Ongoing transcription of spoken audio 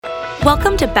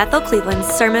Welcome to Bethel Cleveland's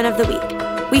Sermon of the Week.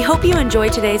 We hope you enjoy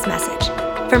today's message.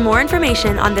 For more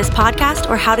information on this podcast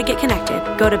or how to get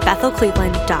connected, go to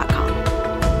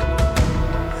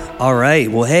bethelcleveland.com. All right,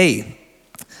 well, hey,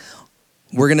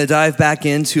 we're going to dive back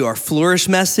into our Flourish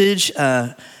message,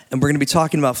 and we're going to be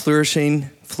talking about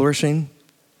flourishing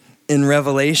in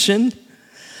Revelation.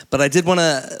 But I did want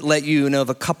to let you know of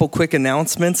a couple quick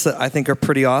announcements that I think are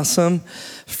pretty awesome.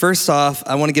 First off,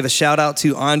 I want to give a shout out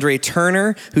to Andre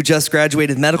Turner, who just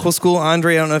graduated medical school.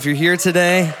 Andre, I don't know if you're here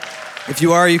today. If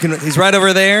you are, he's right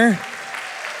over there.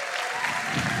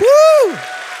 Woo!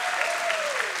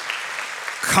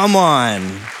 Come on.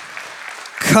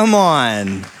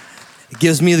 It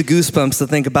gives me the goosebumps to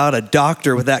think about a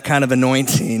doctor with that kind of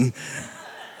anointing.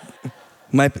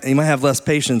 You might have less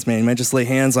patience, man. You might just lay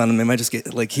hands on them. They might just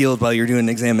get healed while you're doing an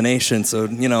examination. So,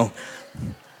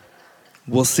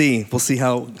 we'll see. We'll see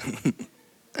how.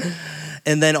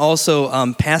 And then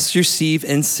also, Pastor Steve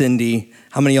and Cindy,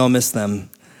 how many of y'all miss them?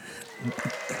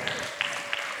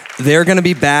 They're going to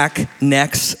be back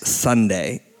next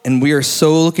Sunday. And we are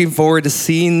so looking forward to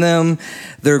seeing them.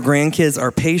 Their grandkids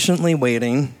are patiently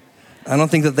waiting. I don't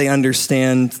think that they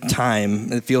understand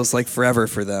time. It feels like forever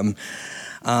for them.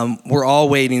 We're all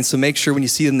waiting, so make sure when you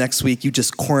see them next week, you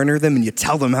just corner them and you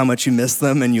tell them how much you miss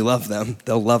them and you love them.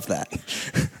 They'll love that.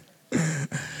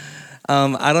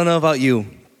 I don't know about you,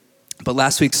 but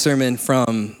last week's sermon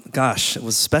it was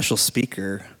a special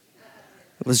speaker.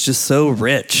 It was just so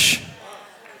rich.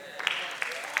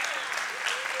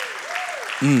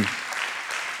 You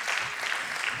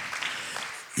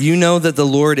know that the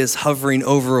Lord is hovering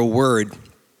over a word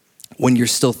when you're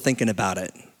still thinking about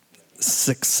it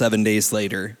 6-7 days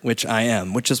later, which I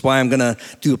am, which is why I'm going to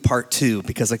do a part 2,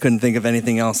 because I couldn't think of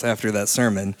anything else after that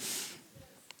sermon.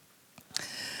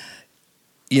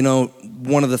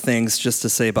 One of the things just to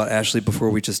say about Ashley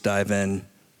before we just dive in,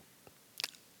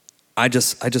 I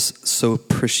just so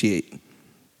appreciate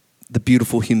the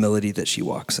beautiful humility that she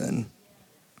walks in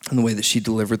and the way that she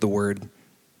delivered the word.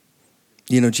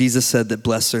 Jesus said that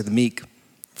blessed are the meek,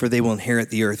 for they will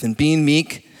inherit the earth. And being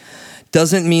meek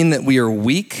doesn't mean that we are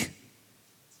weak.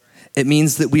 It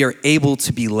means that we are able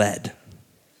to be led,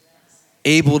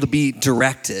 able to be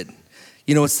directed.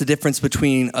 It's the difference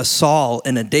between a Saul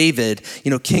and a David.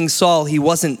 King Saul, he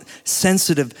wasn't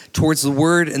sensitive towards the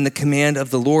word and the command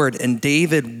of the Lord, and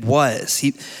David was.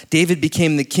 David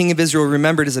became the king of Israel,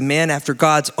 remembered as a man after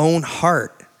God's own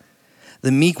heart.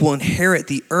 The meek will inherit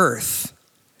the earth,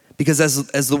 because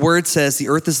as the word says, the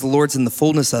earth is the Lord's and the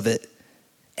fullness of it,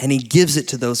 and he gives it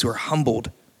to those who are humbled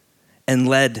and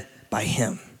led by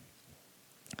him.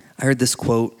 I heard this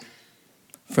quote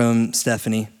from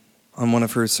Stephanie on one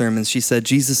of her sermons. She said,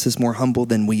 Jesus is more humble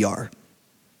than we are.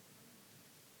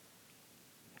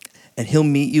 And he'll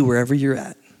meet you wherever you're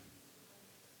at.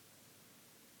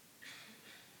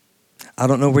 I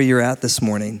don't know where you're at this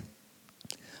morning,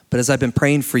 but as I've been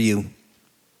praying for you,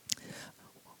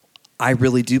 I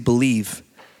really do believe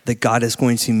that God is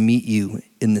going to meet you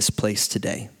in this place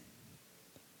today.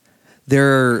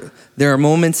 There are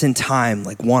moments in time,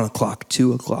 like 1 o'clock,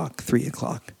 2 o'clock, 3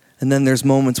 o'clock. And then there's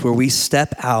moments where we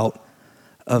step out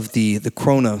of the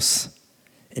chronos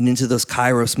and into those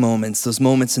kairos moments, those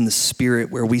moments in the spirit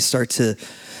where we start to,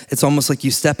 it's almost like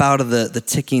you step out of the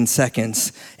ticking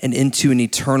seconds and into an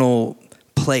eternal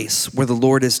place where the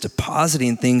Lord is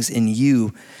depositing things in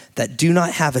you that do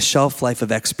not have a shelf life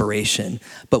of expiration,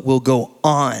 but will go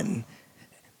on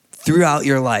throughout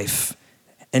your life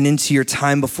and into your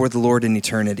time before the Lord in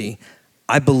eternity.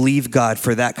 I believe God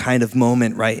for that kind of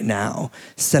moment right now,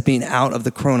 stepping out of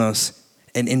the chronos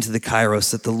and into the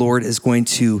kairos, that the Lord is going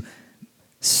to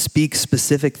speak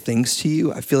specific things to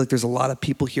you. I feel like there's a lot of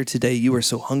people here today, you are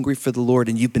so hungry for the Lord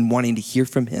and you've been wanting to hear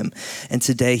from him. And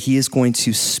today he is going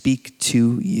to speak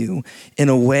to you in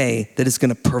a way that is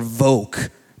going to provoke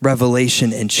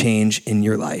revelation and change in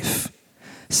your life.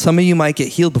 Some of you might get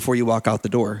healed before you walk out the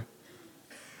door.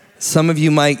 Some of you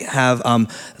might have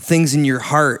things in your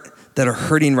heart that are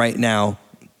hurting right now,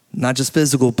 not just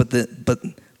physical, but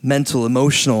mental,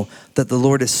 emotional, that the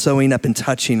Lord is sewing up and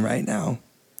touching right now.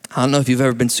 I don't know if you've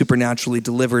ever been supernaturally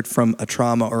delivered from a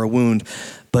trauma or a wound,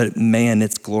 but man,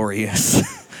 it's glorious.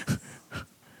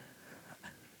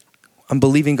 I'm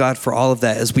believing God for all of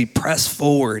that. As we press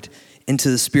forward into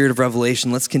the spirit of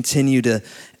revelation, let's continue to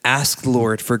ask the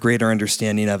Lord for greater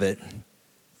understanding of it.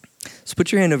 So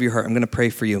put your hand over your heart. I'm going to pray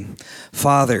for you.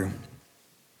 Father,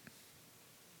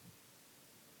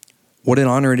 what an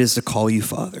honor it is to call you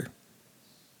Father.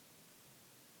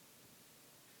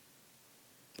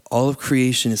 All of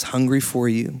creation is hungry for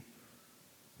you,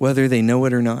 whether they know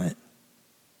it or not.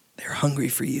 They're hungry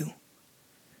for you.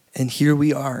 And here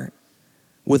we are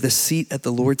with a seat at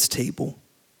the Lord's table,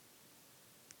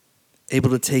 able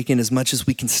to take in as much as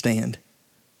we can stand.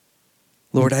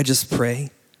 Lord, I just pray,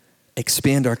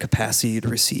 expand our capacity to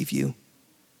receive you.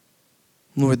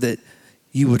 Lord, that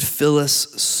you would fill us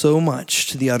so much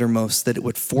to the uttermost that it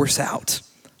would force out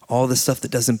all the stuff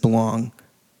that doesn't belong.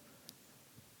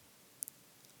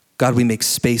 God, we make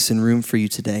space and room for you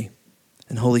today.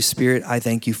 And Holy Spirit, I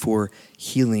thank you for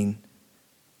healing,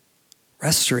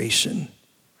 restoration,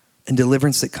 and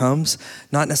deliverance that comes,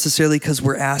 not necessarily because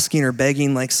we're asking or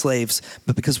begging like slaves,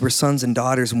 but because we're sons and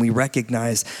daughters and we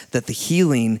recognize that the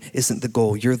healing isn't the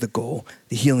goal, you're the goal.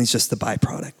 The healing is just the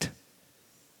byproduct.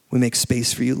 We make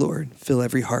space for you, Lord. Fill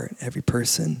every heart, every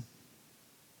person.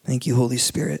 Thank you, Holy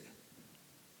Spirit.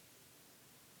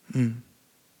 If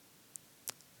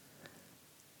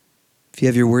you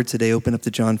have your word today, open up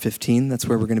to John 15. That's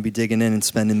where we're going to be digging in and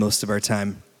spending most of our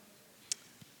time.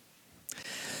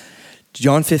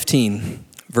 John 15,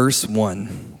 verse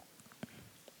 1.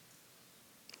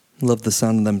 Love the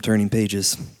sound of them turning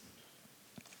pages.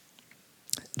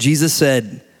 Jesus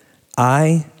said,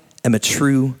 I am a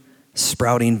true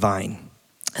sprouting vine,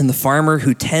 and the farmer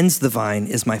who tends the vine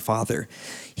is my Father.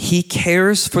 He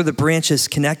cares for the branches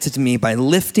connected to me by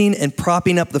lifting and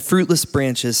propping up the fruitless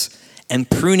branches and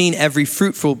pruning every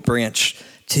fruitful branch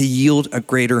to yield a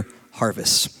greater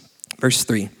harvest. Verse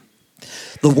 3.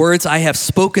 The words I have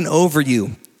spoken over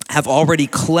you have already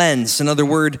cleansed. Another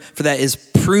word for that is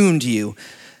pruned you.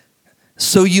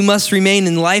 So you must remain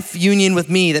in life union with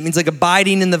me. That means like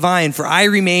abiding in the vine, for I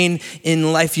remain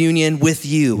in life union with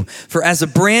you. For as a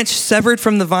branch severed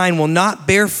from the vine will not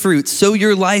bear fruit, so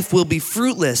your life will be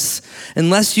fruitless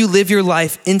unless you live your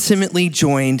life intimately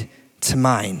joined to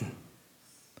mine.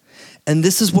 And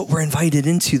this is what we're invited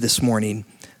into this morning.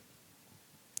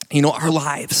 You know, our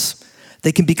lives,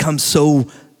 they can become so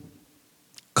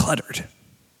cluttered.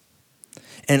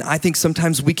 And I think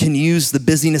sometimes we can use the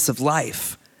busyness of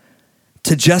life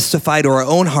to justify to our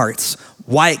own hearts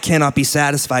why it cannot be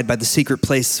satisfied by the secret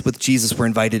place with Jesus we're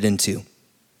invited into.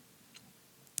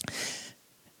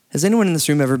 Has anyone in this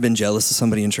room ever been jealous of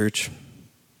somebody in church?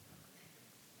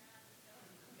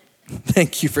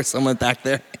 Thank you for someone back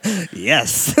there.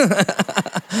 Yes.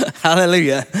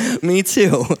 Hallelujah. Me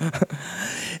too.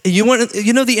 You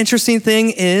know the interesting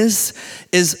thing is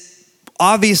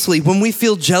obviously, when we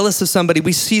feel jealous of somebody,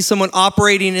 we see someone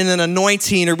operating in an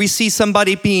anointing, or we see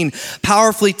somebody being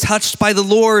powerfully touched by the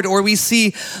Lord, or we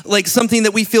see like something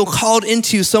that we feel called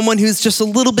into, someone who's just a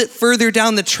little bit further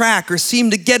down the track or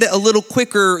seem to get it a little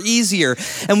quicker or easier.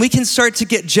 And we can start to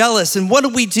get jealous. And what do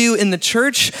we do in the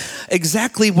church?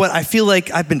 Exactly what I feel like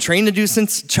I've been trained to do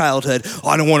since childhood. Oh,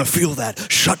 I don't want to feel that.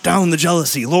 Shut down the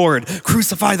jealousy. Lord,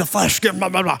 crucify the flesh. Blah, blah,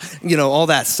 blah. You know, all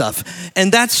that stuff.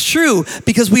 And that's true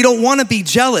because we don't want to be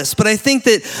jealous, but I think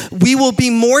that we will be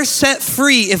more set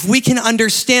free if we can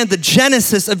understand the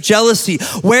genesis of jealousy,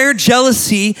 where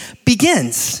jealousy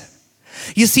begins.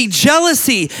 You see,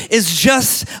 jealousy is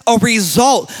just a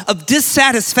result of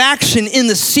dissatisfaction in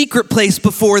the secret place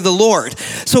before the Lord.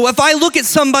 So if I look at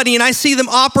somebody and I see them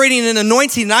operating in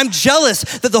anointing and I'm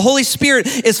jealous that the Holy Spirit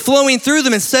is flowing through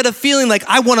them, instead of feeling like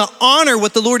I want to honor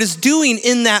what the Lord is doing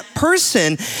in that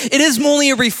person, it is only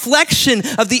a reflection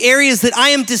of the areas that I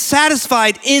am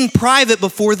dissatisfied in private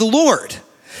before the Lord.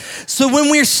 So when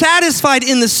we're satisfied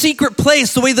in the secret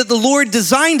place, the way that the Lord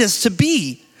designed us to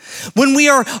be, when we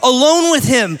are alone with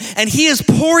him and he is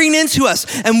pouring into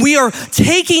us and we are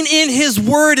taking in his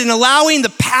word and allowing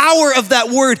the power of that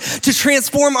word to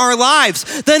transform our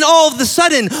lives, then all of a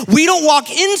sudden we don't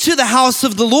walk into the house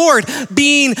of the Lord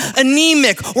being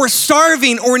anemic or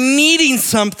starving or needing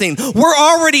something. We're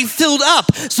already filled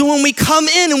up. So when we come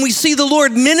in and we see the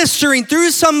Lord ministering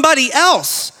through somebody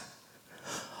else,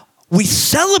 we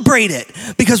celebrate it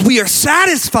because we are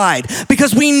satisfied,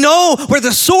 because we know where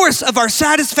the source of our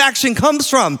satisfaction comes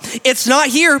from. It's not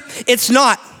here. It's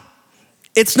not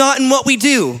in what we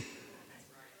do.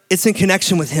 It's in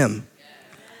connection with him.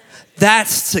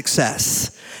 That's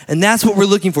success. And that's what we're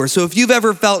looking for. So if you've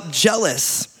ever felt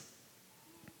jealous,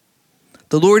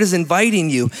 the Lord is inviting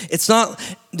you. It's not,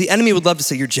 the enemy would love to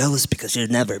say, you're jealous because you'll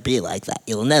never be like that.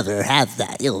 You'll never have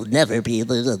that. You'll never be,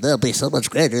 they'll be so much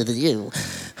greater than you.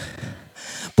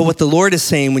 But what the Lord is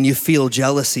saying when you feel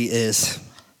jealousy is,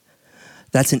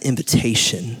 that's an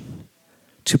invitation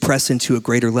to press into a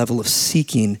greater level of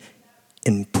seeking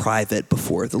in private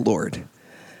before the Lord.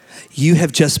 You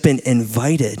have just been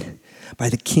invited by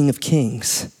the King of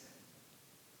Kings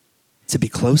to be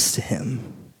close to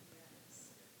him.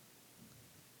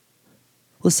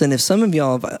 Listen, if some of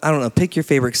y'all, I don't know, pick your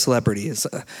favorite celebrities.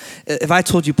 If I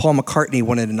told you Paul McCartney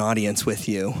wanted an audience with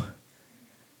you,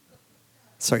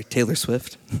 Sorry, Taylor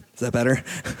Swift. Is that better?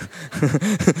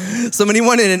 Somebody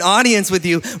wanted an audience with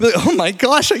you. Like, oh my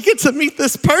gosh, I get to meet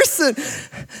this person.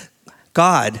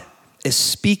 God is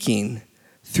speaking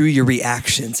through your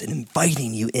reactions and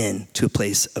inviting you in to a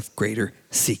place of greater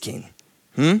seeking.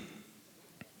 You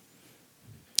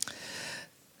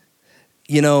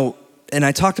know, and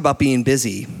I talked about being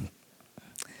busy.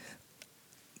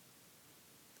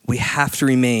 We have to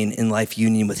remain in life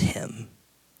union with him.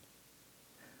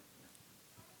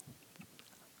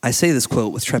 I say this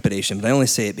quote with trepidation, but I only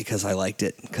say it because I liked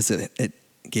it, because it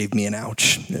gave me an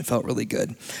ouch, and it felt really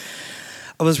good.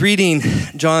 I was reading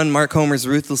John Mark Comer's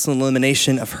Ruthless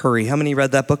Elimination of Hurry. How many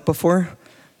read that book before?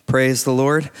 Praise the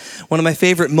Lord. One of my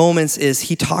favorite moments is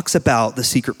he talks about the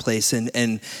secret place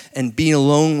and being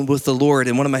alone with the Lord.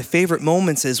 And one of my favorite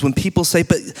moments is when people say,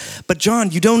 but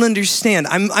John, you don't understand.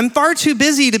 I'm far too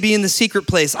busy to be in the secret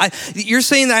place. You're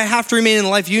saying that I have to remain in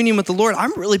life union with the Lord.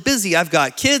 I'm really busy. I've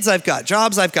got kids, I've got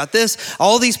jobs, I've got this,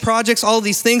 all these projects, all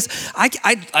these things. I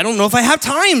don't know if I have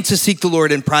time to seek the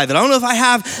Lord in private. I don't know if I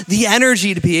have the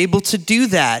energy to be able to do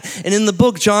that. And in the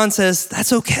book, John says,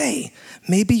 that's okay.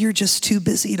 Maybe you're just too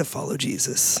busy to follow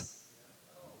Jesus.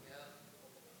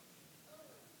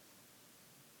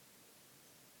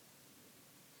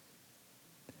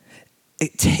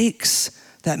 It takes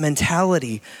that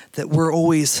mentality that we're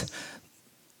always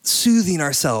soothing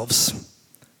ourselves,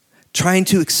 trying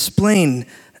to explain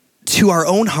to our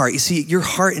own heart. You see, your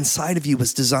heart inside of you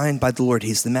was designed by the Lord.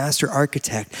 He's the master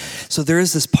architect. So there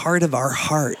is this part of our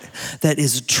heart that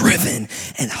is driven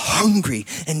and hungry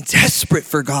and desperate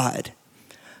for God.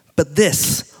 But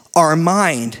this, our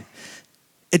mind,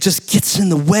 it just gets in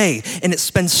the way, and it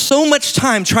spends so much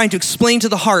time trying to explain to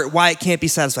the heart why it can't be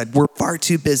satisfied. We're far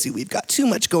too busy. We've got too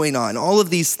much going on, all of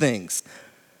these things.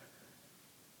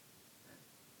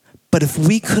 But if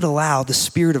we could allow the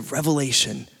spirit of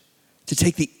revelation to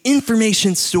take the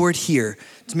information stored here,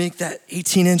 to make that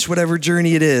 18-inch whatever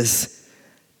journey it is,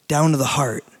 down to the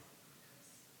heart,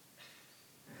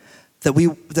 that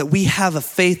we have a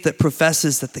faith that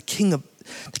professes that the King of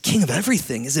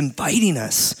everything is inviting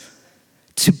us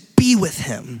to be with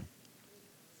him,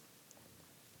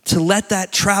 to let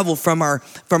that travel from our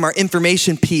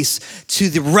information piece to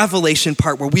the revelation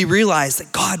part where we realize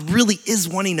that God really is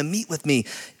wanting to meet with me.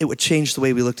 It would change the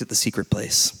way we looked at the secret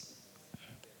place.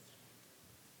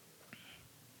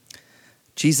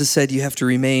 Jesus said, you have to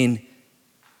remain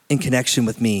in connection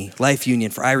with me, life union,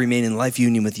 for I remain in life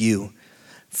union with you.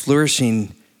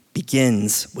 Flourishing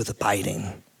begins with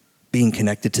abiding, being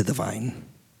connected to the vine.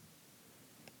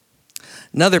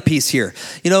 Another piece here.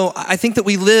 You know, I think that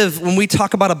we live, when we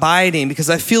talk about abiding, because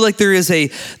I feel like there is a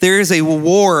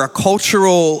war, a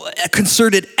cultural, a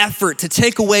concerted effort to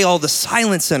take away all the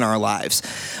silence in our lives.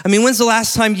 I mean, when's the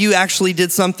last time you actually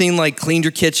did something like cleaned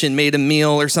your kitchen, made a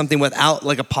meal or something without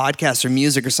like a podcast or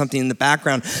music or something in the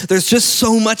background? There's just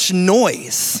so much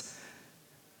noise.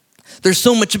 There's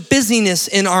so much busyness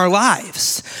in our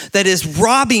lives that is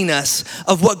robbing us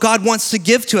of what God wants to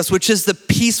give to us, which is the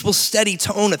peaceful, steady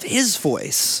tone of his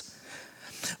voice.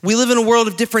 We live in a world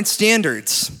of different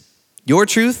standards. Your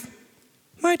truth,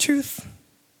 my truth.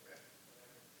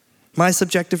 My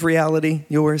subjective reality,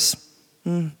 yours.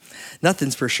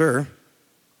 Nothing's for sure.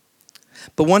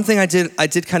 But one thing I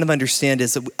did kind of understand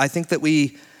is that I think that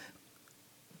we've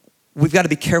got to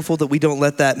be careful that we don't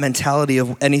let that mentality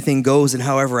of anything goes and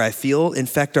however I feel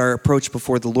infect our approach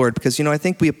before the Lord. Because, you know, I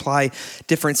think we apply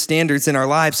different standards in our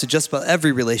lives to just about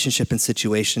every relationship and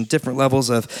situation, different levels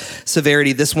of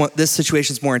severity. This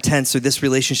situation's more intense, or this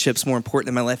relationship's more important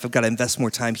in my life. I've got to invest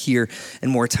more time here and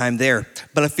more time there.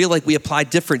 But I feel like we apply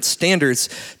different standards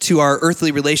to our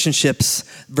earthly relationships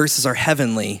versus our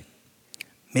heavenly.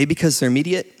 Maybe because they're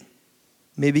immediate.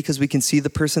 Maybe because we can see the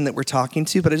person that we're talking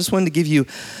to, but I just wanted to give you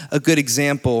a good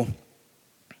example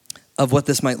of what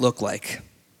this might look like.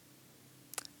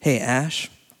 Hey, Ash,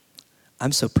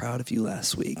 I'm so proud of you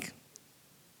last week,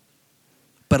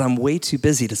 but I'm way too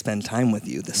busy to spend time with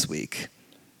you this week.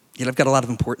 You know, I've got a lot of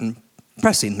important,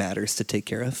 pressing matters to take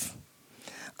care of.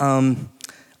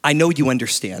 I know you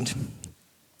understand.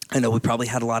 I know we probably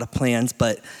had a lot of plans,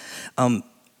 but I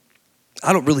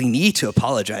don't really need to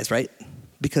apologize, right?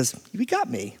 Because you got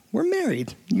me. We're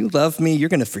married. You love me. You're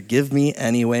going to forgive me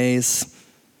anyways.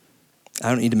 I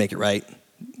don't need to make it right.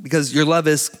 Because your love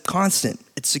is constant.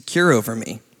 It's secure over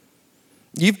me.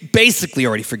 You've basically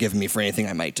already forgiven me for anything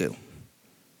I might do.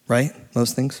 Right?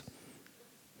 Most things.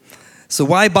 So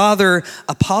why bother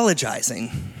apologizing?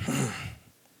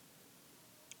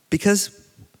 Because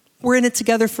we're in it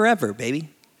together forever, baby.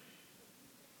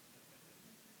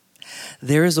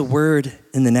 There is a word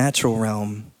in the natural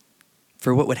realm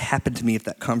for what would happen to me if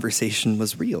that conversation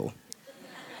was real.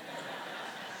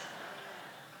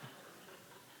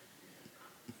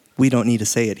 We don't need to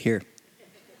say it here.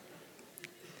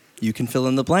 You can fill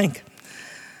in the blank.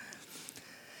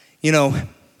 You know,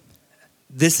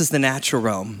 this is the natural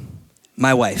realm.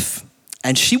 My wife,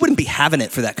 and she wouldn't be having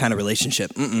it for that kind of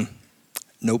relationship.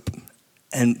 Nope.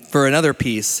 And for another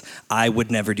piece, I would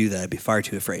never do that. I'd be far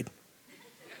too afraid.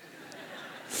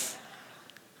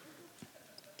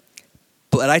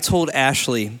 But I told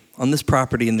Ashley on this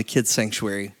property in the kids'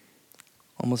 sanctuary,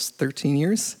 almost 13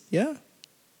 years? Yeah?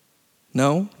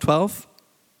 No? 12?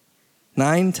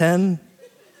 9, 10?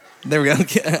 There we go.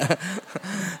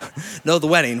 No, the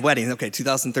wedding. Okay,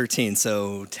 2013,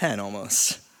 so 10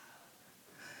 almost.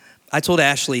 I told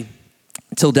Ashley,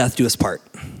 till death do us part.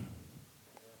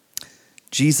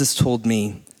 Jesus told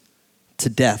me, to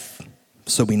death,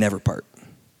 so we never part.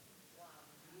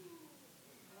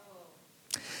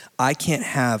 I can't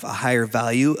have a higher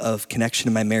value of connection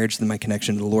in my marriage than my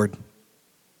connection to the Lord.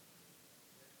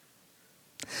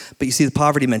 But you see, the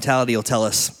poverty mentality will tell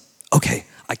us, okay,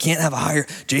 Jay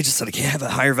just said I can't have a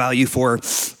higher value for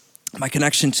my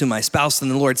connection to my spouse than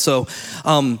the Lord. So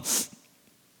I'm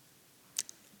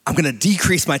going to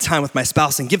decrease my time with my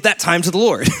spouse and give that time to the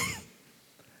Lord.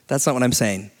 That's not what I'm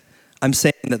saying. I'm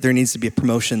saying that there needs to be a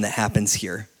promotion that happens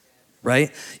here.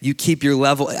 Right? You keep your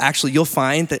level. Actually, you'll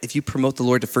find that if you promote the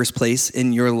Lord to first place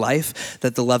in your life,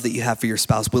 that the love that you have for your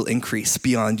spouse will increase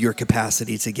beyond your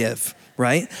capacity to give,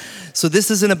 right? So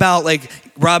this isn't about like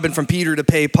robbing from Peter to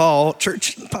pay Paul,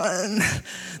 church fun.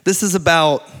 This is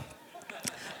about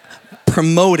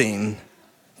promoting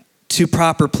to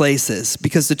proper places,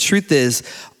 because the truth is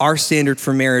our standard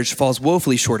for marriage falls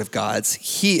woefully short of God's.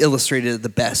 He illustrated it the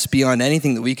best beyond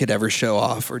anything that we could ever show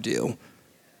off or do.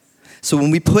 So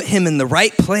when we put him in the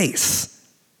right place,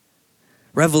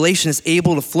 revelation is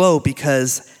able to flow,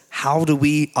 because how do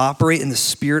we operate in the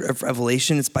spirit of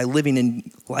revelation? It's by living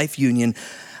in life union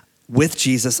with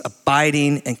Jesus,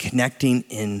 abiding and connecting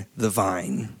in the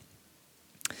vine.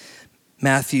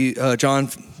 John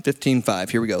 15:5.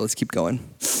 Here we go. Let's keep going.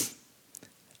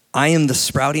 I am the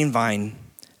sprouting vine,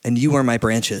 and you are my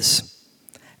branches.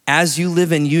 As you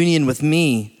live in union with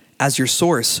me, as your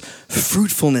source,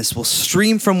 fruitfulness will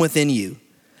stream from within you.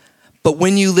 But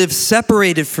when you live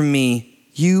separated from me,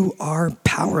 you are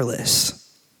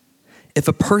powerless. If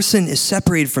a person is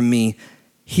separated from me,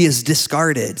 he is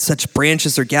discarded. Such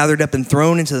branches are gathered up and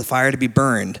thrown into the fire to be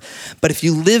burned. But if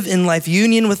you live in life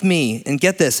union with me, and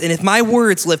get this, and if my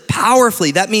words live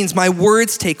powerfully, that means my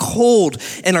words take hold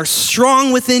and are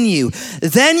strong within you,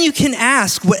 then you can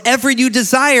ask whatever you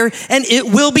desire and it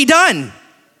will be done.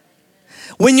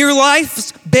 When your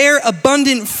lives bear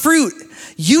abundant fruit,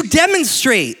 you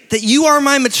demonstrate that you are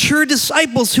my mature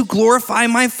disciples who glorify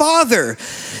my Father.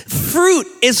 Fruit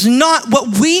is not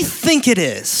what we think it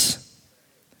is.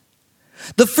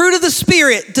 The fruit of the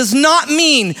Spirit does not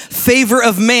mean favor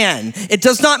of man. It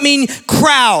does not mean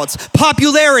crowds,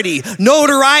 popularity,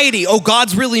 notoriety. Oh,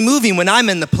 God's really moving when I'm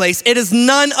in the place. It is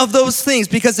none of those things,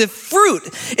 because if fruit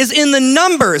is in the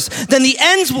numbers, then the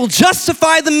ends will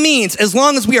justify the means, as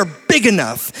long as we are big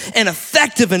enough and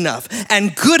effective enough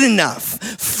and good enough.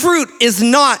 Fruit is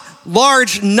not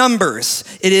large numbers.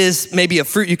 It is maybe a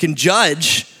fruit you can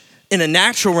judge in a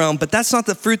natural realm, but that's not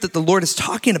the fruit that the Lord is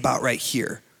talking about right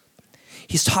here.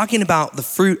 He's talking about the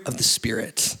fruit of the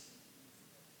Spirit.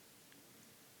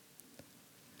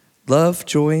 Love,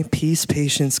 joy, peace,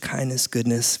 patience, kindness,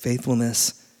 goodness,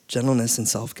 faithfulness, gentleness, and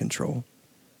self-control.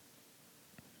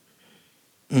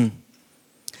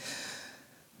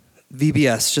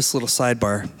 VBS, just a little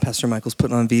sidebar. Pastor Michael's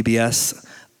putting on VBS.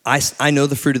 I know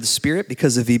the fruit of the Spirit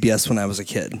because of VBS when I was a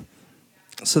kid.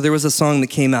 So there was a song that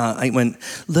came out. I went,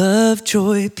 love,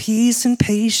 joy, peace, and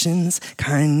patience,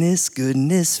 kindness,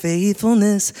 goodness,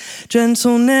 faithfulness,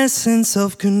 gentleness, and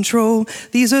self-control.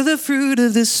 These are the fruit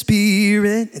of the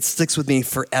Spirit. It sticks with me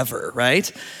forever,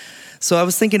 right? So I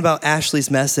was thinking about Ashley's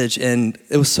message, and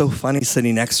it was so funny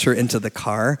sitting next to her into the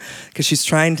car, because she's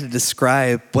trying to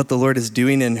describe what the Lord is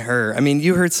doing in her. I mean,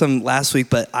 you heard some last week,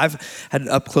 but I've had an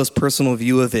up-close personal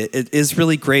view of it. It is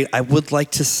really great. I would like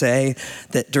to say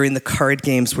that during the card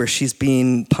games where she's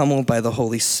being pummeled by the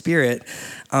Holy Spirit,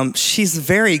 she's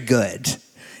very good.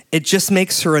 It just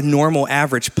makes her a normal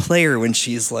average player when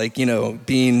she's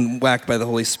being whacked by the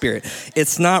Holy Spirit.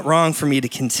 It's not wrong for me to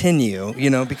continue,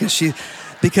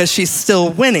 because she's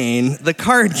still winning the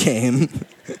card game.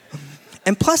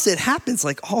 And plus it happens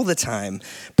all the time.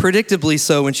 Predictably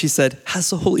so, when she said,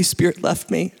 has the Holy Spirit left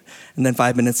me? And then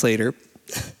 5 minutes later,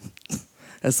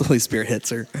 as the Holy Spirit hits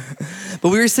her. But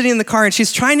we were sitting in the car and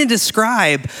she's trying to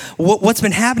describe what's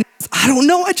been happening. I don't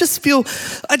know. I just feel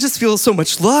so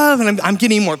much love, and I'm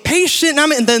getting more patient.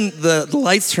 And then the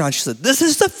lights turn on. She said, this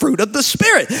is the fruit of the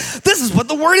Spirit. This is what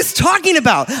the word is talking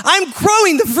about. I'm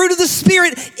growing the fruit of the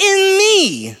Spirit in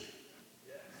me.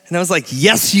 And I was like,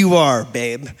 yes, you are,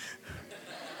 babe.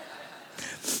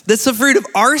 That's the fruit of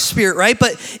our spirit, right?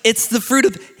 But it's the fruit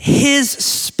of his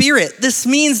Spirit. This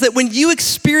means that when you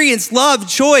experience love,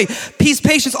 joy, peace,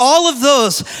 patience, all of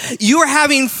those, you are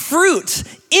having fruit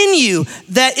in you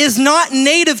that is not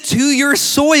native to your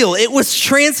soil. It was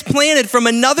transplanted from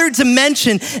another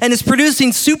dimension and is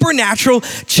producing supernatural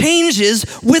changes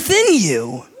within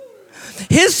you.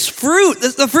 His fruit,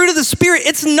 the fruit of the Spirit,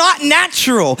 it's not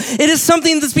natural. It is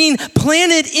something that's being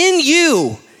planted in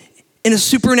you in a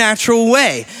supernatural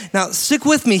way. Now, stick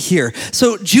with me here.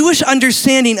 So, Jewish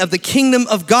understanding of the kingdom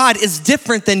of God is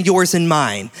different than yours and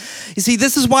mine. You see,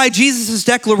 this is why Jesus'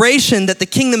 declaration that the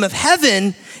kingdom of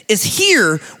heaven is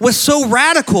here was so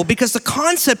radical, because the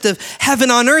concept of heaven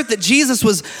on earth that Jesus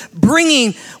was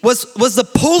bringing was the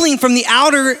pulling from the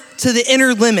outer to the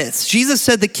inner limits. Jesus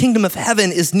said the kingdom of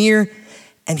heaven is near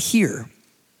and here.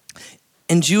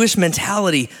 In Jewish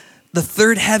mentality, the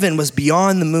third heaven was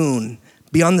beyond the moon,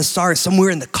 beyond the stars, somewhere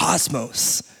in the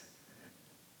cosmos,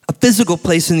 a physical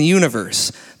place in the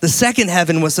universe. The second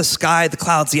heaven was the sky, the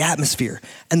clouds, the atmosphere.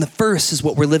 And the first is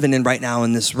what we're living in right now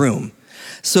in this room.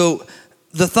 So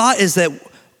the thought is that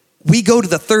we go to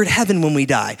the third heaven when we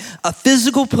die, a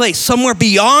physical place somewhere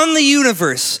beyond the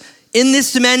universe, in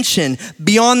this dimension,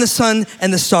 beyond the sun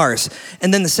and the stars.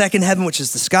 And then the second heaven, which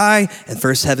is the sky, and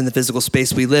first heaven, the physical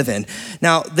space we live in.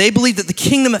 Now, they believe that the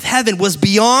kingdom of heaven was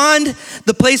beyond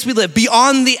the place we live,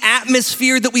 beyond the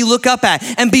atmosphere that we look up at,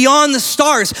 and beyond the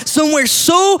stars, somewhere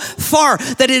so far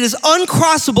that it is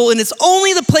uncrossable, and it's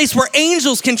only the place where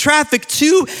angels can traffic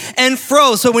to and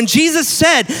fro. So when Jesus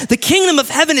said, the kingdom of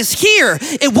heaven is here,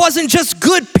 it wasn't just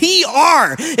good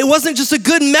PR. It wasn't just a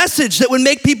good message that would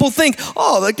make people think,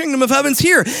 oh, the kingdom of heaven's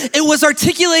here. It was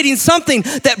articulating something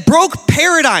that broke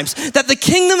paradigms, that the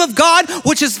kingdom of God,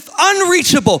 which is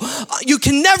unreachable, you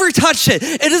can never touch it.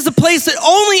 It is a place that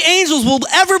only angels will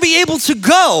ever be able to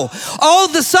go. All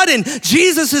of a sudden,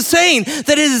 Jesus is saying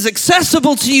that it is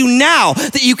accessible to you now,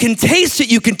 that you can taste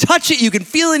it, you can touch it, you can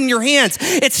feel it in your hands.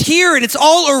 It's here and it's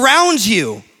all around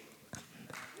you.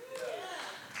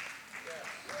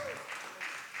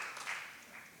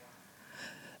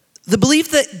 The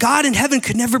belief that God in heaven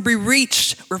could never be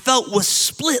reached or felt was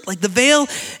split, like the veil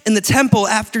in the temple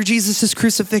after Jesus'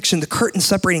 crucifixion, the curtain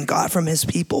separating God from his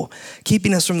people,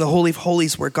 keeping us from the Holy of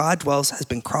Holies where God dwells has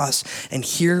been crossed. And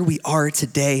here we are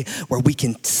today where we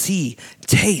can see,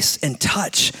 taste, and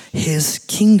touch his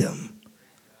kingdom.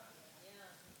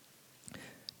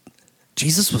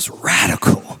 Jesus was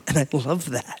radical, and I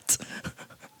love that.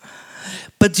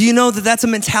 But do you know that that's a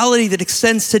mentality that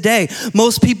extends today?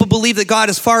 Most people believe that God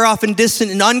is far off and distant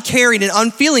and uncaring and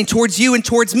unfeeling towards you and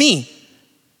towards me.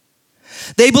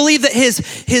 They believe that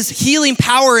his healing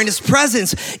power and his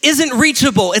presence isn't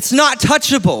reachable. It's not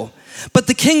touchable. But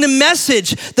the kingdom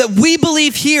message that we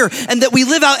believe here and that we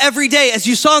live out every day, as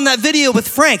you saw in that video with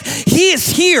Frank, he is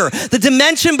here. The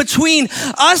dimension between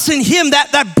us and him,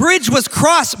 that bridge was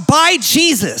crossed by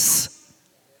Jesus.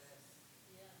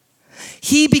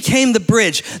 He became the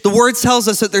bridge. The word tells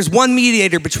us that there's one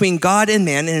mediator between God and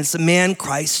man, and it's the man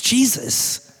Christ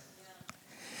Jesus.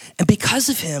 And because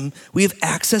of him, we have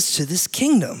access to this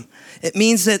kingdom. It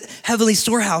means that heavenly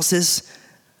storehouses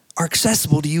are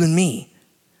accessible to you and me.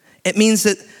 It means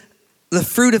that the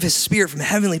fruit of his Spirit from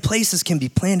heavenly places can be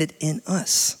planted in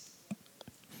us.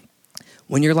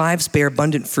 When your lives bear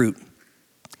abundant fruit,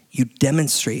 you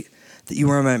demonstrate that you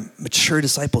are mature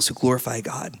disciples who glorify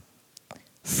God.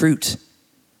 Fruit.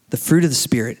 The fruit of the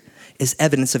Spirit is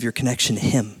evidence of your connection to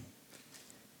him.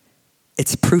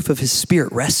 It's proof of his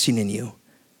Spirit resting in you.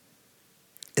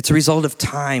 It's a result of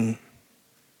time.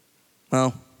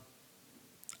 Well,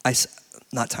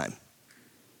 not time.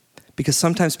 Because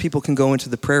sometimes people can go into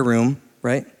the prayer room,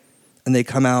 right? And they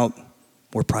come out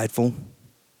more prideful.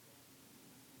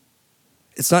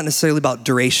 It's not necessarily about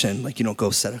duration, like you don't go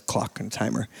set a clock and a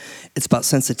timer. It's about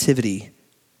sensitivity,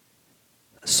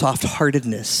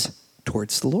 soft-heartedness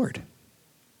towards the Lord,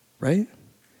 right? And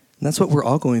that's what we're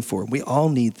all going for. We all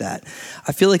need that.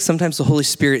 I feel like sometimes the Holy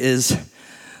Spirit is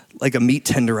like a meat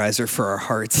tenderizer for our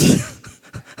hearts.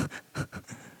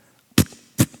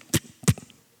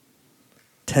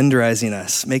 Tenderizing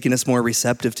us, making us more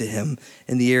receptive to him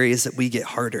in the areas that we get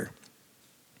harder.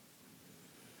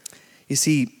 You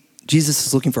see, Jesus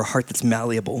is looking for a heart that's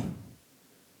malleable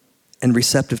and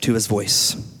receptive to his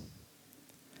voice.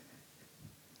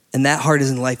 And that heart is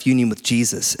in life union with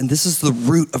Jesus. And this is the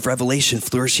root of revelation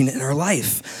flourishing in our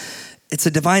life. It's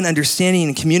a divine understanding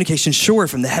and communication, sure,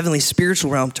 from the heavenly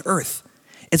spiritual realm to earth.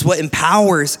 It's what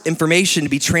empowers information to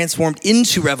be transformed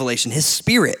into revelation, his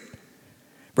spirit.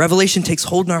 Revelation takes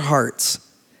hold in our hearts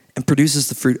and produces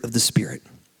the fruit of the Spirit.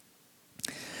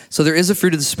 So there is a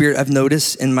fruit of the Spirit I've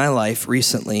noticed in my life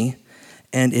recently,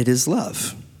 and it is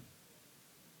love.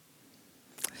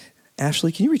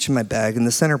 Ashley, can you reach in my bag in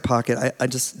the center pocket?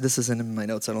 This isn't in my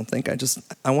notes, I don't think.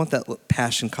 I want that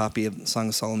passion copy of Song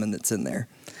of Solomon that's in there.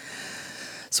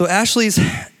 So Ashley's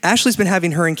been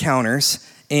having her encounters,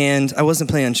 and I wasn't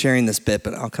planning on sharing this bit,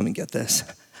 but I'll come and get this.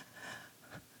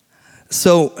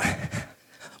 So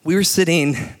we were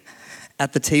sitting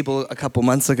at the table a couple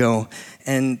months ago,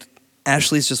 and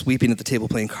Ashley's just weeping at the table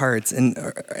playing cards, and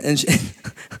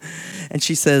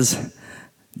she says,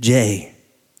 "Jay,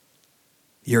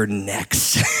 you're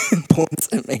next," and points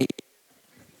at me.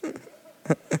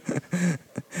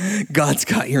 God's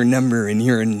got your number and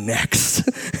you're next.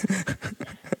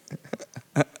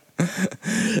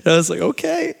 And I was like,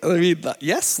 okay. I mean,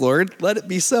 yes, Lord, let it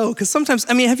be so. Because sometimes,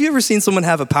 have you ever seen someone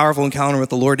have a powerful encounter with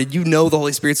the Lord and you know the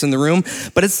Holy Spirit's in the room,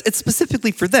 but it's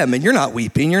specifically for them and you're not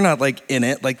weeping, you're not like in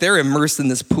it, like they're immersed in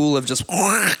this pool of just,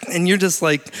 and you're just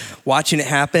like watching it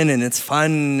happen and it's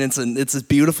fun, and it's a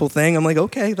beautiful thing. I'm like,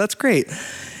 okay, that's great.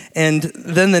 And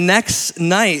then the next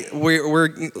night,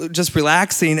 we're just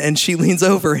relaxing, and she leans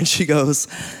over and she goes,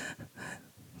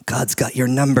 "God's got your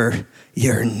number.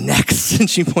 You're next." And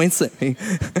she points at me.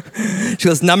 She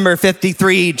goes, "Number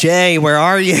 53, Jay, where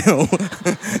are you?"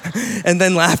 And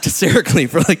then laughed hysterically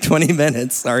for like 20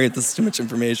 minutes. Sorry, this is too much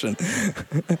information.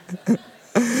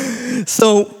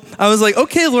 So I was like,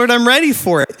 okay, Lord, I'm ready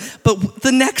for it. But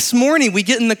the next morning, we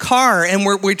get in the car, and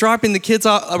we're dropping the kids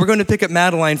off. We're going to pick up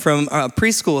Madeline from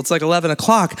preschool. It's like 11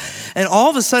 o'clock. And all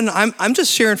of a sudden, I'm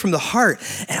just sharing from the heart,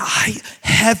 and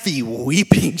heavy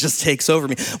weeping just takes over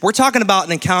me. We're talking about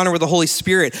an encounter with the Holy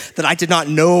Spirit that I did not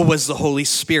know was the Holy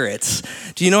Spirit.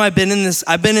 Do you know I've been in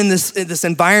this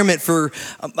environment for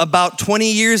about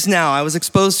 20 years now. I was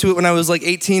exposed to it when I was like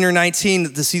 18 or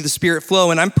 19 to see the Spirit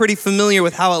flow, and I'm pretty familiar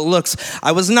with how it looks.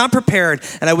 I was not prepared,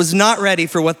 and I was not ready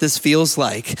for what this feels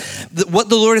like. What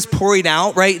the Lord is pouring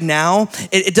out right now,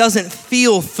 it doesn't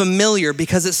feel familiar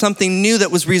because it's something new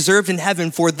that was reserved in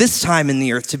heaven for this time in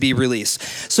the earth to be released.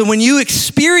 So when you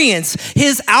experience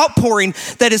his outpouring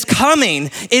that is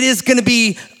coming, it is going to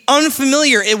be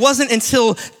unfamiliar. It wasn't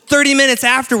until 30 minutes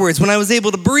afterwards when I was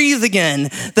able to breathe again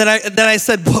that I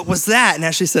said, "What was that?" And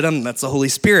Ashley said, "That's the Holy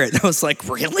Spirit." And I was like,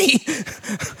 "Really?"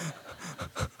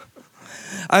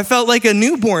 I felt like a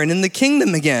newborn in the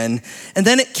kingdom again. And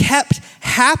then it kept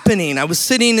happening. I was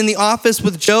sitting in the office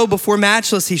with Joe before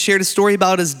Matchless. He shared a story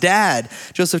about his dad.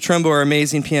 Joseph Trumbo, our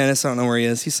amazing pianist. I don't know where he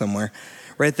is. He's somewhere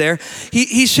right there.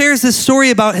 He shares this story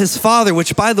about his father,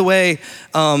 which, by the way,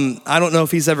 I don't know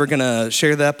if he's ever going to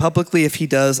share that publicly. If he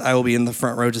does, I will be in the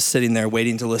front row just sitting there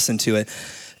waiting to listen to it.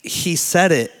 He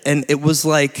said it, and it was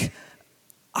like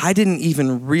I didn't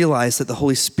even realize that the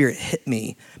Holy Spirit hit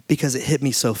me because it hit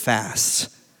me so fast.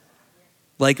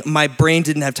 Like my brain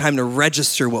didn't have time to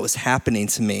register what was happening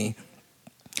to me.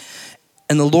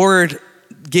 And the Lord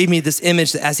gave me this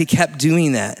image that as he kept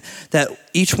doing that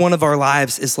each one of our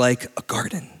lives is like a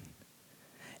garden.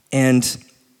 And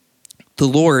the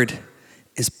Lord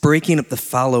is breaking up the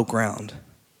fallow ground.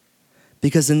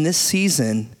 Because in this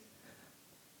season,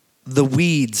 the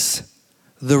weeds,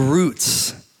 the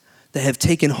roots that have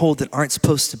taken hold that aren't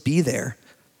supposed to be there,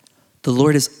 the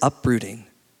Lord is uprooting.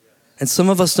 And some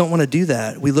of us don't want to do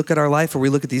that. We look at our life or we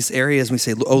look at these areas and we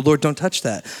say, "Oh, Lord, don't touch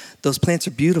that. Those plants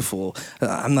are beautiful."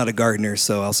 I'm not a gardener,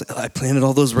 so I'll say, "I planted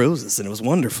all those roses and it was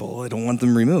wonderful. I don't want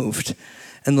them removed."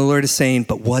 And the Lord is saying,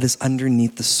 "But what is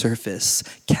underneath the surface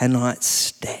cannot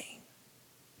stay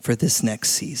for this next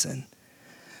season."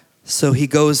 So he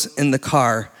goes in the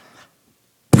car,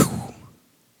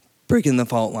 breaking the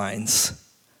fault lines,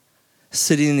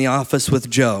 sitting in the office with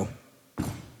Joe,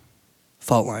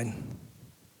 fault line.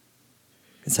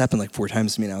 It's happened like 4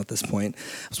 times to me now at this point.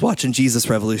 I was watching Jesus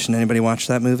Revolution. Anybody watch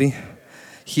that movie?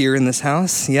 Here in this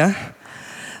house, yeah?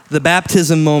 The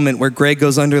baptism moment where Greg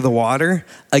goes under the water,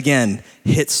 again,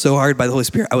 hit so hard by the Holy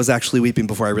Spirit, I was actually weeping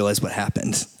before I realized what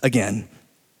happened. Again.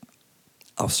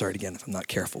 I'll start again if I'm not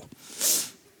careful.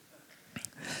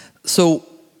 So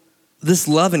this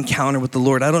love encounter with the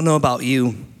Lord, I don't know about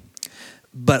you,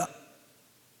 but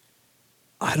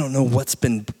I don't know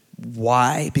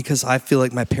why, because I feel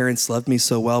like my parents loved me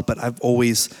so well, but I've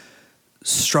always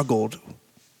struggled.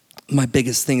 My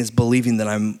biggest thing is believing that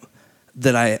I'm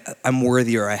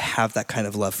worthy or I have that kind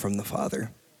of love from the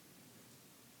Father.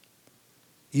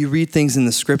 You read things in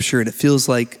the scripture and it feels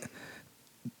like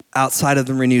outside of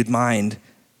the renewed mind,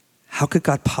 how could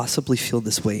God possibly feel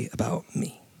this way about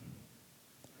me?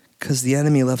 Because the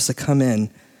enemy loves to come in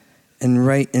and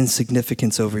write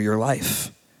insignificance over your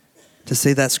life. To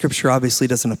say that scripture obviously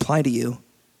doesn't apply to you,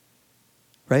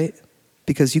 right?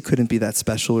 Because you couldn't be that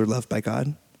special or loved by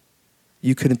God.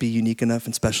 You couldn't be unique enough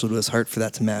and special to his heart for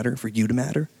that to matter, for you to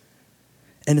matter.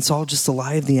 And it's all just a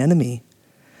lie of the enemy,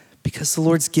 because the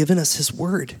Lord's given us his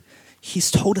word. He's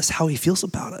told us how he feels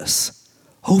about us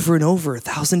over and over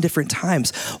 1,000 different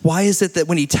times. Why is it that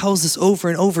when he tells us over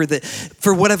and over that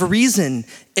for whatever reason,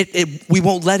 we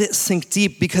won't let it sink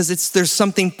deep? Because there's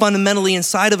something fundamentally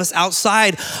inside of us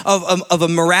outside of a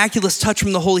miraculous touch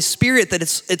from the Holy Spirit that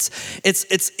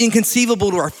it's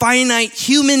inconceivable to our finite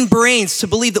human brains to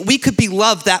believe that we could be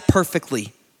loved that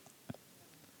perfectly.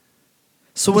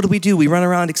 So what do? We run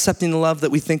around accepting the love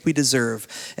that we think we deserve.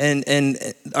 And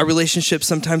our relationships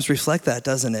sometimes reflect that,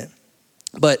 doesn't it?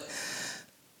 But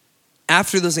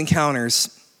after those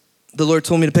encounters, the Lord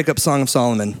told me to pick up Song of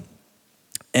Solomon.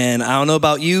 And I don't know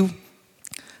about you,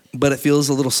 but it feels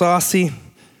a little saucy.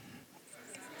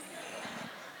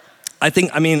 I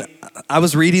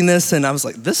was reading this and I was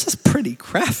like, this is pretty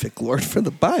graphic, Lord, for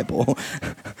the Bible.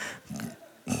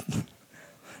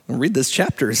 I'll read these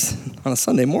chapters on a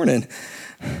Sunday morning.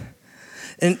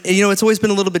 And it's always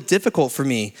been a little bit difficult for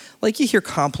me. Like, you hear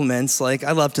compliments, like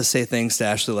I love to say things to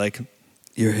Ashley like,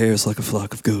 your hair is like a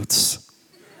flock of goats.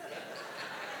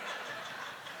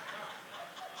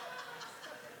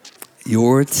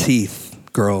 Your teeth,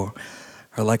 girl,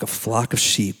 are like a flock of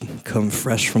sheep come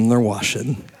fresh from their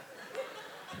washing.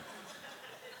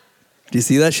 Do you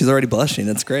see that? She's already blushing.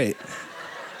 That's great.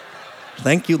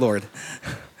 Thank you, Lord.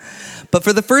 But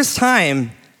for the first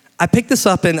time, I picked this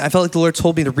up and I felt like the Lord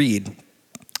told me to read.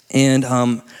 And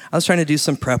I was trying to do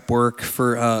some prep work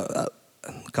for,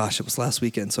 it was last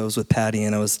weekend. So I was with Patty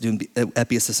and I was doing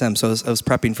EpiSSM. So I was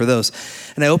prepping for those.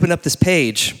 And I opened up this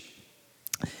page.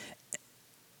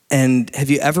 And have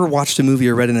you ever watched a movie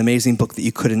or read an amazing book that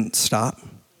you couldn't stop?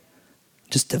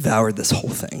 Just devoured this whole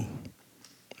thing.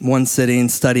 One sitting,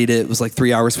 studied it. It was like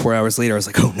 3 hours, 4 hours later. I was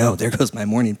like, oh no, there goes my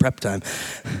morning prep time.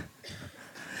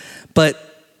 But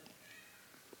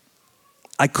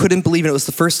I couldn't believe it. It was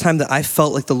the first time that I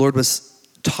felt like the Lord was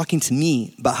talking to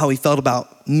me about how he felt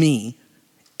about me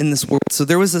in this world. So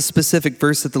there was a specific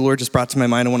verse that the Lord just brought to my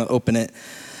mind. I want to open it.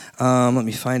 Let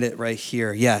me find it right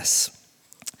here. Yes.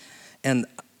 And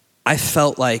I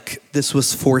felt like this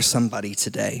was for somebody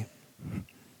today.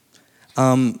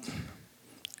 And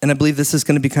I believe this is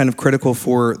going to be kind of critical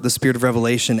for the spirit of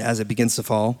revelation as it begins to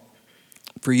fall,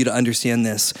 for you to understand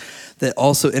this, that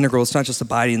also integral, it's not just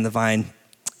abiding in the vine.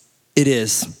 It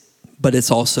is, but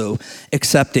it's also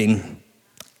accepting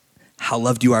how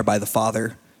loved you are by the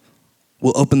Father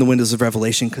will open the windows of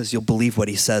revelation, because you'll believe what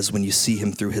he says when you see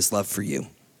him through his love for you.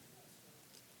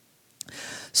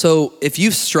 So if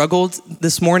you've struggled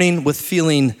this morning with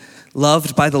feeling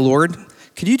loved by the Lord,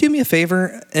 could you do me a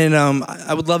favor? And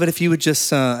I would love it if you would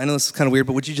just, I know this is kind of weird,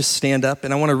 but would you just stand up?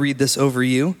 And I want to read this over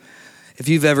you. If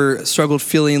you've ever struggled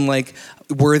feeling like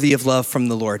worthy of love from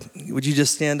the Lord, would you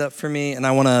just stand up for me? And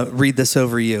I want to read this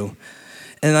over you.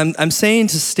 And I'm saying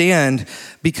to stand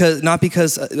not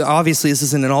because obviously this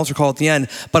isn't an altar call at the end,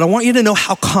 but I want you to know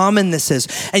how common this is.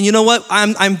 And you know what?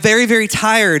 I'm very, very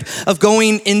tired of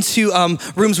going into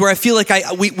rooms where I feel like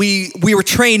we were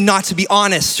trained not to be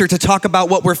honest or to talk about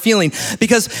what we're feeling,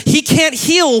 because he can't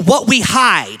heal what we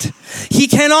hide. He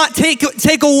cannot take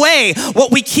away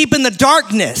what we keep in the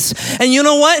darkness. And you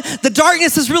know what? The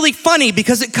darkness is really funny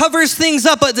because it covers things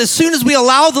up, but as soon as we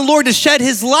allow the Lord to shed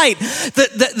his light,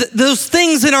 those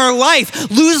things in our life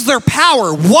lose their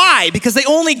power. Why? Because they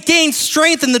only gain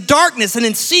strength in the darkness and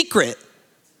in secret.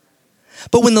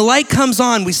 But when the light comes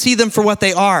on, we see them for what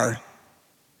they are.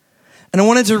 And I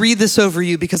wanted to read this over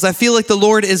you because I feel like the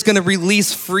Lord is going to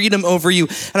release freedom over you.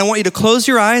 And I want you to close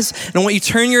your eyes and I want you to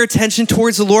turn your attention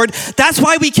towards the Lord. That's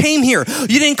why we came here.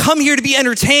 You didn't come here to be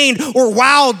entertained or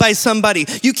wowed by somebody.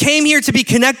 You came here to be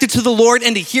connected to the Lord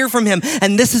and to hear from him.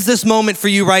 And this is this moment for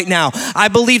you right now. I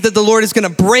believe that the Lord is going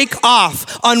to break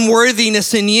off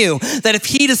unworthiness in you. That if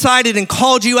he decided and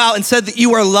called you out and said that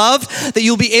you are loved, that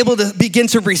you'll be able to begin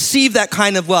to receive that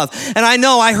kind of love. And I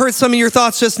know I heard some of your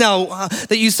thoughts just now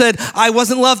that you said, I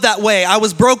wasn't loved that way. I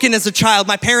was broken as a child.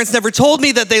 My parents never told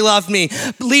me that they loved me.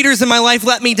 Leaders in my life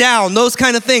let me down. Those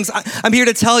kind of things. I'm here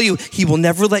to tell you, he will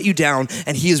never let you down,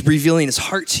 and he is revealing his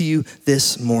heart to you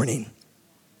this morning.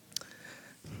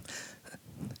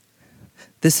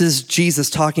 This is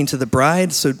Jesus talking to the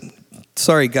bride. So,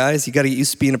 sorry guys, you got to get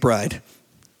used to being a bride.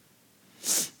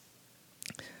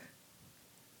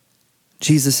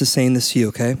 Jesus is saying this to you,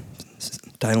 okay?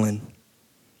 Dial in.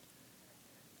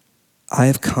 I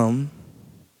have come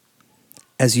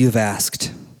as you have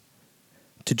asked,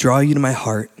 to draw you to my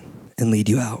heart and lead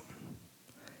you out.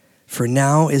 For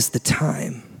now is the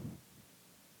time,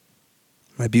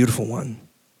 my beautiful one.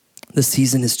 The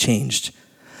season has changed.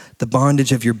 The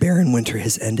bondage of your barren winter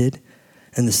has ended,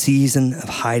 and the season of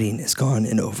hiding is gone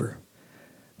and over.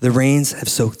 The rains have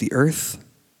soaked the earth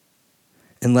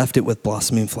and left it with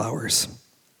blossoming flowers.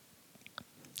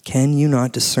 Can you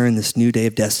not discern this new day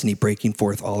of destiny breaking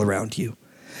forth all around you?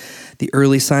 The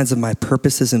early signs of my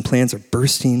purposes and plans are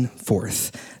bursting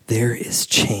forth. There is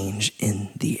change in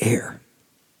the air.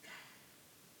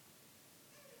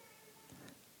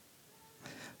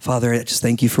 Father, I just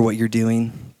thank you for what you're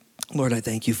doing. Lord, I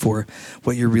thank you for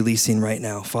what you're releasing right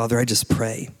now. Father, I just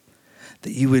pray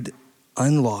that you would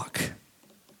unlock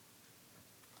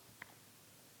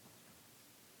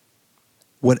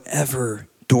whatever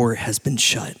door has been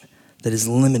shut that is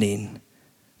limiting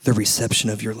the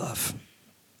reception of your love.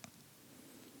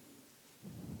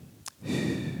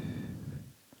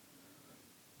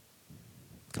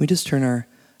 Can we just turn our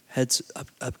heads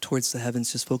up towards the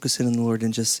heavens, just focus in on the Lord,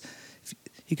 and just,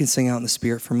 you can sing out in the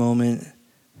Spirit for a moment.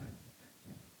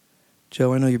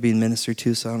 Joe, I know you're being ministered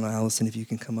to, so I don't know, Allison, if you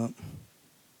can come up.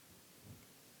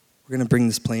 We're going to bring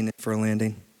this plane in for a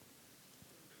landing.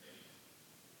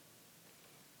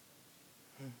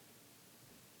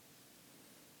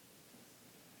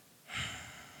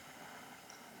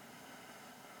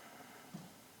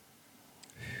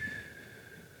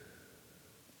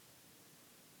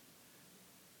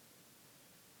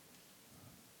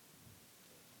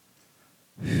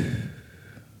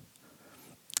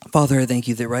 Father, I thank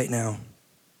you that right now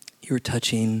you're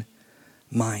touching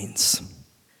minds.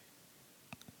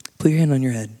 Put your hand on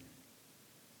your head.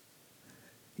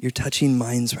 You're touching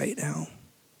minds right now.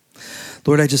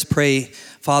 Lord, I just pray,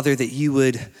 Father, that you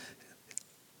would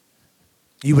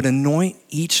anoint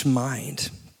each mind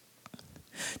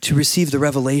to receive the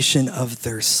revelation of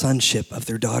their sonship, of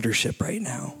their daughtership right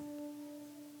now.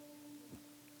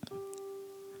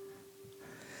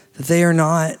 That they're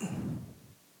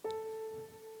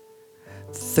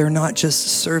not just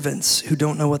servants who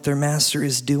don't know what their master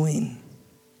is doing.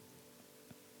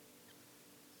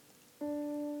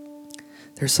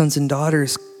 They're sons and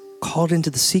daughters called into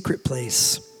the secret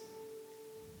place.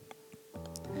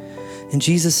 And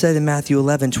Jesus said in Matthew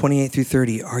 11, 28 through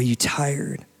 30, are you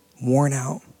tired, worn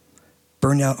out,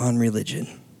 burned out on religion?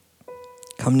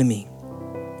 Come to me.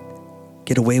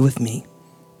 Get away with me,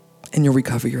 and you'll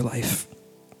recover your life.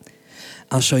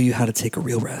 I'll show you how to take a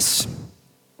real rest.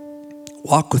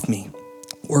 Walk with me,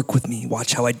 work with me,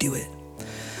 watch how I do it.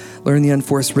 Learn the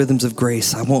unforced rhythms of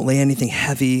grace. I won't lay anything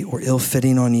heavy or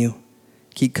ill-fitting on you.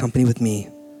 Keep company with me,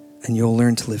 and you'll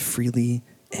learn to live freely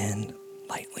and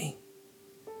lightly.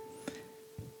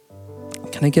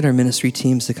 Can I get our ministry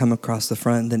teams to come across the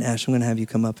front? Then Ash, I'm going to have you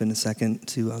come up in a second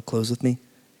to close with me.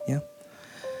 Yeah?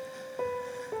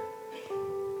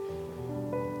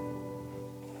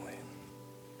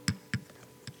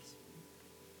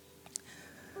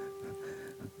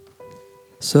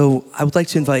 So I would like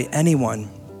to invite anyone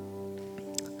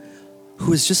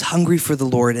who is just hungry for the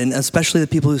Lord, and especially the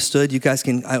people who stood. You guys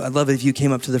can, I'd love it if you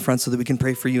came up to the front so that we can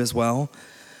pray for you as well.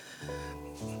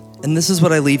 And this is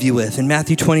what I leave you with. In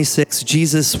Matthew 26,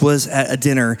 Jesus was at a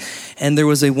dinner, and there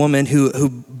was a woman who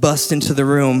bust into the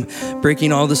room,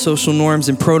 breaking all the social norms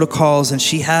and protocols, and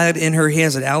she had in her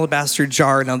hands an alabaster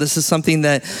jar. Now, this is something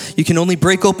that you can only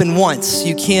break open once.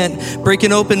 You can't break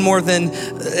it open more than,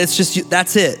 it's just,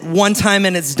 that's it. One time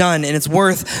and it's done, and it's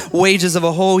worth wages of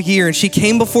a whole year. And she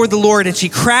came before the Lord, and she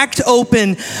cracked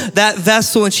open that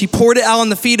vessel, and she poured it out on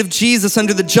the feet of Jesus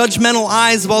under the judgmental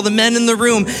eyes of all the men in the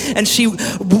room, and she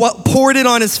poured it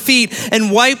on his feet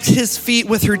and wiped his feet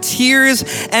with her tears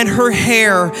and her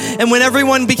hair. And when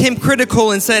everyone became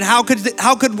critical and said, how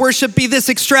could worship be this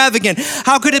extravagant?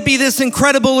 How could it be this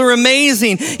incredible or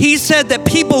amazing? He said that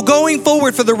people going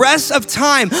forward for the rest of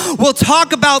time will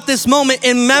talk about this moment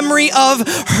in memory of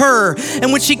her.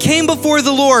 And when she came before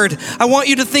the Lord, I want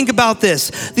you to think about this.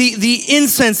 The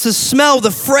incense, the smell,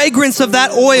 the fragrance of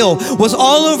that oil was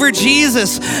all over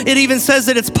Jesus. It even says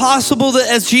that it's possible that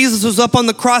as Jesus was up on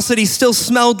the cross that he still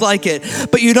smelled like it.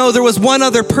 But you know, there was one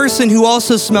other person who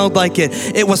also smelled like it.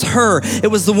 It was her. It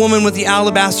was the woman with the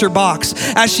alabaster box.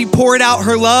 As she poured out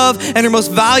her love and her most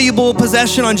valuable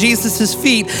possession on Jesus'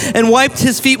 feet and wiped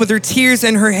his feet with her tears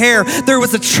and her hair, there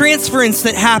was a transference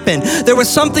that happened. There was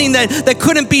something that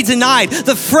couldn't be denied.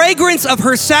 The fragrance of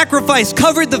her sacrifice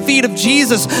covered the feet of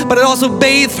Jesus, but it also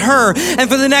bathed her. And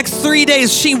for the next 3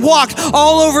 days, she walked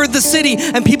all over the city,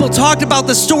 and people talked about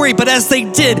the story, but as they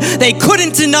did, they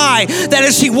couldn't deny deny that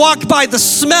as she walked by, the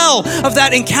smell of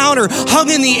that encounter hung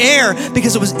in the air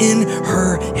because it was in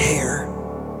her hair.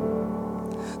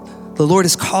 The Lord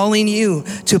is calling you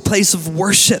to a place of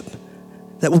worship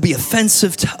that will be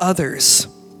offensive to others.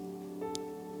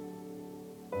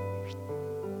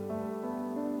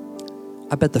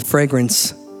 I bet the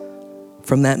fragrance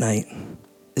from that night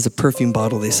is a perfume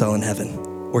bottle they sell in heaven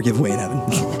or give away in heaven.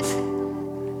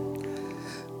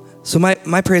 So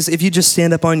my prayer is if you just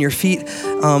stand up on your feet,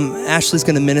 Ashley's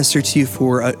going to minister to you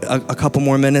for a couple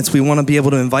more minutes. We want to be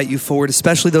able to invite you forward,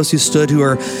 especially those who stood who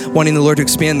are wanting the Lord to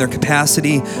expand their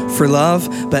capacity for love.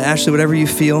 But Ashley, whatever you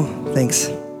feel, thanks.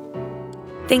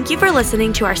 Thank you for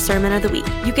listening to our Sermon of the Week.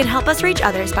 You can help us reach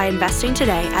others by investing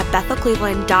today at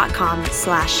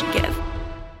bethelcleveland.com/give.